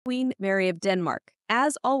Queen Mary of Denmark,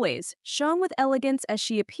 as always, shone with elegance as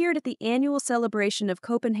she appeared at the annual celebration of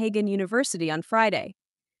Copenhagen University on Friday.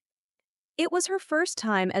 It was her first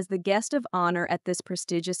time as the guest of honor at this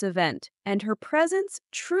prestigious event, and her presence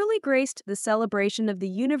truly graced the celebration of the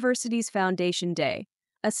university's Foundation Day,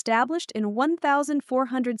 established in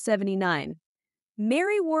 1479.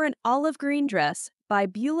 Mary wore an olive green dress by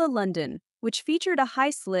Beulah London, which featured a high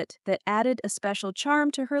slit that added a special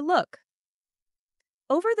charm to her look.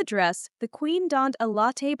 Over the dress, the Queen donned a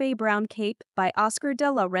latte bay brown cape by Oscar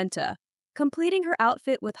de la Renta, completing her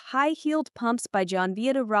outfit with high-heeled pumps by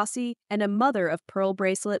Gianvita Rossi and a mother-of-pearl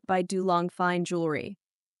bracelet by Dulong Fine Jewelry.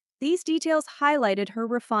 These details highlighted her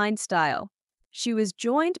refined style. She was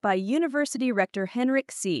joined by University Rector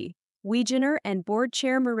Henrik C. Wegener and Board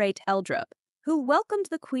Chair Marit Eldrup, who welcomed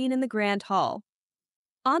the Queen in the Grand Hall.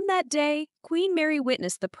 On that day, Queen Mary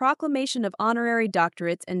witnessed the proclamation of honorary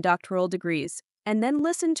doctorates and doctoral degrees, and then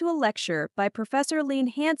listened to a lecture by Professor Lene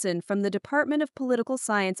Hansen from the Department of Political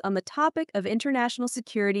Science on the topic of international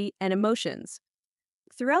security and emotions.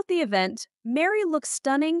 Throughout the event, Mary looked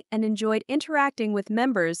stunning and enjoyed interacting with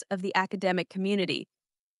members of the academic community.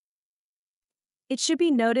 It should be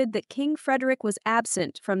noted that King Frederik was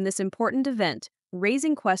absent from this important event,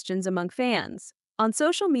 raising questions among fans. On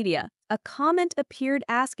social media, a comment appeared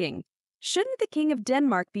asking, "Shouldn't the King of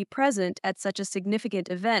Denmark be present at such a significant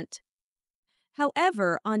event?"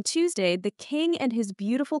 However, on Tuesday, the king and his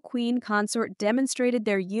beautiful queen consort demonstrated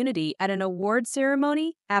their unity at an award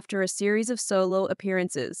ceremony after a series of solo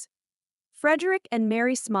appearances. Frederik and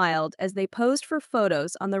Mary smiled as they posed for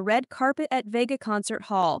photos on the red carpet at Vega Concert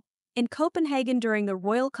Hall in Copenhagen during the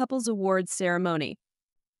Royal Couples Awards ceremony.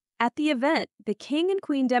 At the event, the king and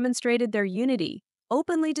queen demonstrated their unity,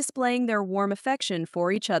 openly displaying their warm affection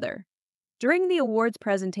for each other. During the awards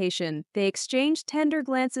presentation, they exchanged tender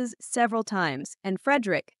glances several times, and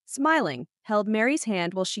Frederik, smiling, held Mary's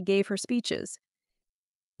hand while she gave her speeches.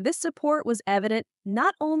 This support was evident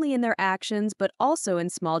not only in their actions but also in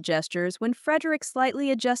small gestures when Frederik slightly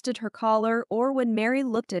adjusted her collar or when Mary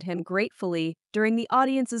looked at him gratefully during the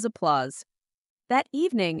audience's applause. That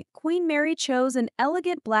evening, Queen Mary chose an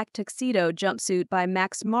elegant black tuxedo jumpsuit by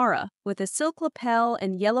Max Mara with a silk lapel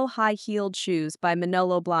and yellow high-heeled shoes by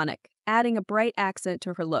Manolo Blahnik, adding a bright accent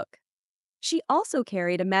to her look. She also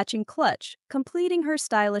carried a matching clutch, completing her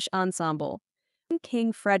stylish ensemble.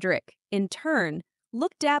 King Frederik, in turn,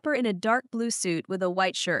 looked dapper in a dark blue suit with a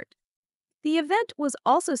white shirt. The event was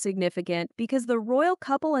also significant because the royal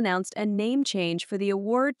couple announced a name change for the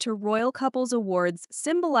award to Royal Couples Awards,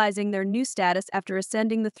 symbolizing their new status after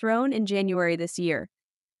ascending the throne in January this year.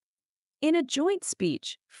 In a joint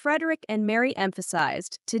speech, Frederik and Mary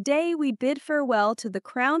emphasized, "Today we bid farewell to the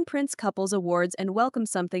Crown Prince Couples Awards and welcome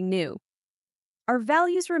something new. Our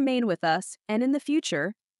values remain with us, and in the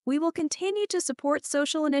future, we will continue to support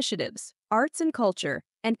social initiatives, arts and culture,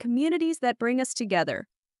 and communities that bring us together."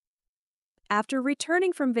 After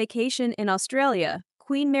returning from vacation in Australia,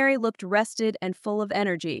 Queen Mary looked rested and full of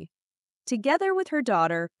energy. Together with her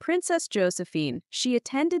daughter, Princess Josephine, she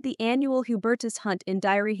attended the annual Hubertus Hunt in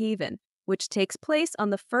Diary Haven, which takes place on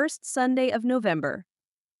the first Sunday of November.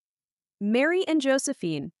 Mary and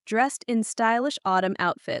Josephine, dressed in stylish autumn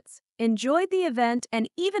outfits, enjoyed the event and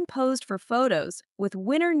even posed for photos with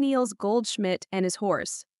winner Niels Goldschmidt and his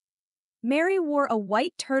horse. Mary wore a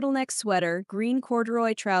white turtleneck sweater, green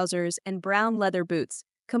corduroy trousers, and brown leather boots,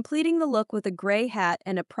 completing the look with a gray hat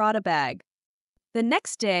and a Prada bag. The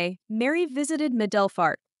next day, Mary visited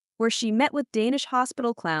Middelfart, where she met with Danish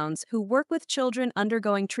hospital clowns who work with children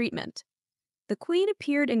undergoing treatment. The Queen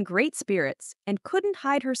appeared in great spirits and couldn't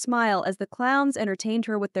hide her smile as the clowns entertained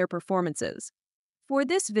her with their performances. For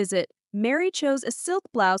this visit, Mary chose a silk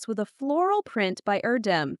blouse with a floral print by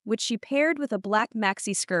Erdem, which she paired with a black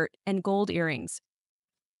maxi skirt and gold earrings.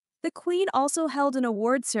 The Queen also held an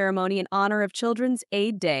award ceremony in honor of Children's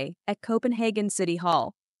Aid Day at Copenhagen City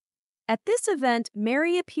Hall. At this event,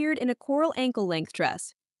 Mary appeared in a coral ankle-length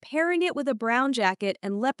dress, pairing it with a brown jacket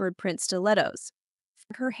and leopard print stilettos.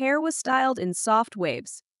 Her hair was styled in soft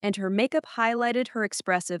waves, and her makeup highlighted her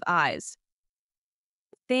expressive eyes.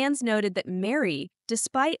 Fans noted that Mary,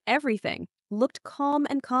 despite everything, looked calm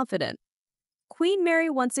and confident. Queen Mary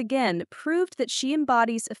once again proved that she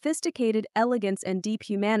embodies sophisticated elegance and deep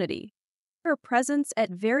humanity. Her presence at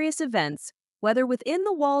various events, whether within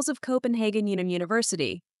the walls of Copenhagen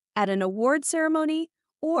University, at an award ceremony,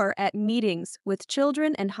 or at meetings with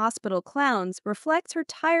children and hospital clowns, reflects her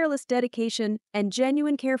tireless dedication and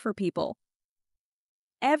genuine care for people.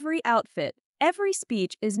 Every outfit, every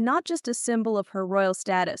speech is not just a symbol of her royal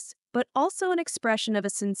status, but also an expression of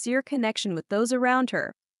a sincere connection with those around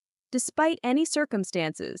her. Despite any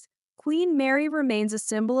circumstances, Queen Mary remains a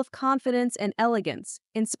symbol of confidence and elegance,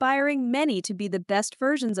 inspiring many to be the best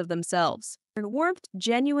versions of themselves. Her warmth,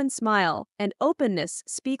 genuine smile, and openness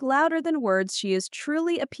speak louder than words. She is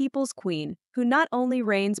truly a people's queen, who not only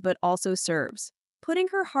reigns but also serves, putting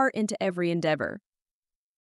her heart into every endeavor.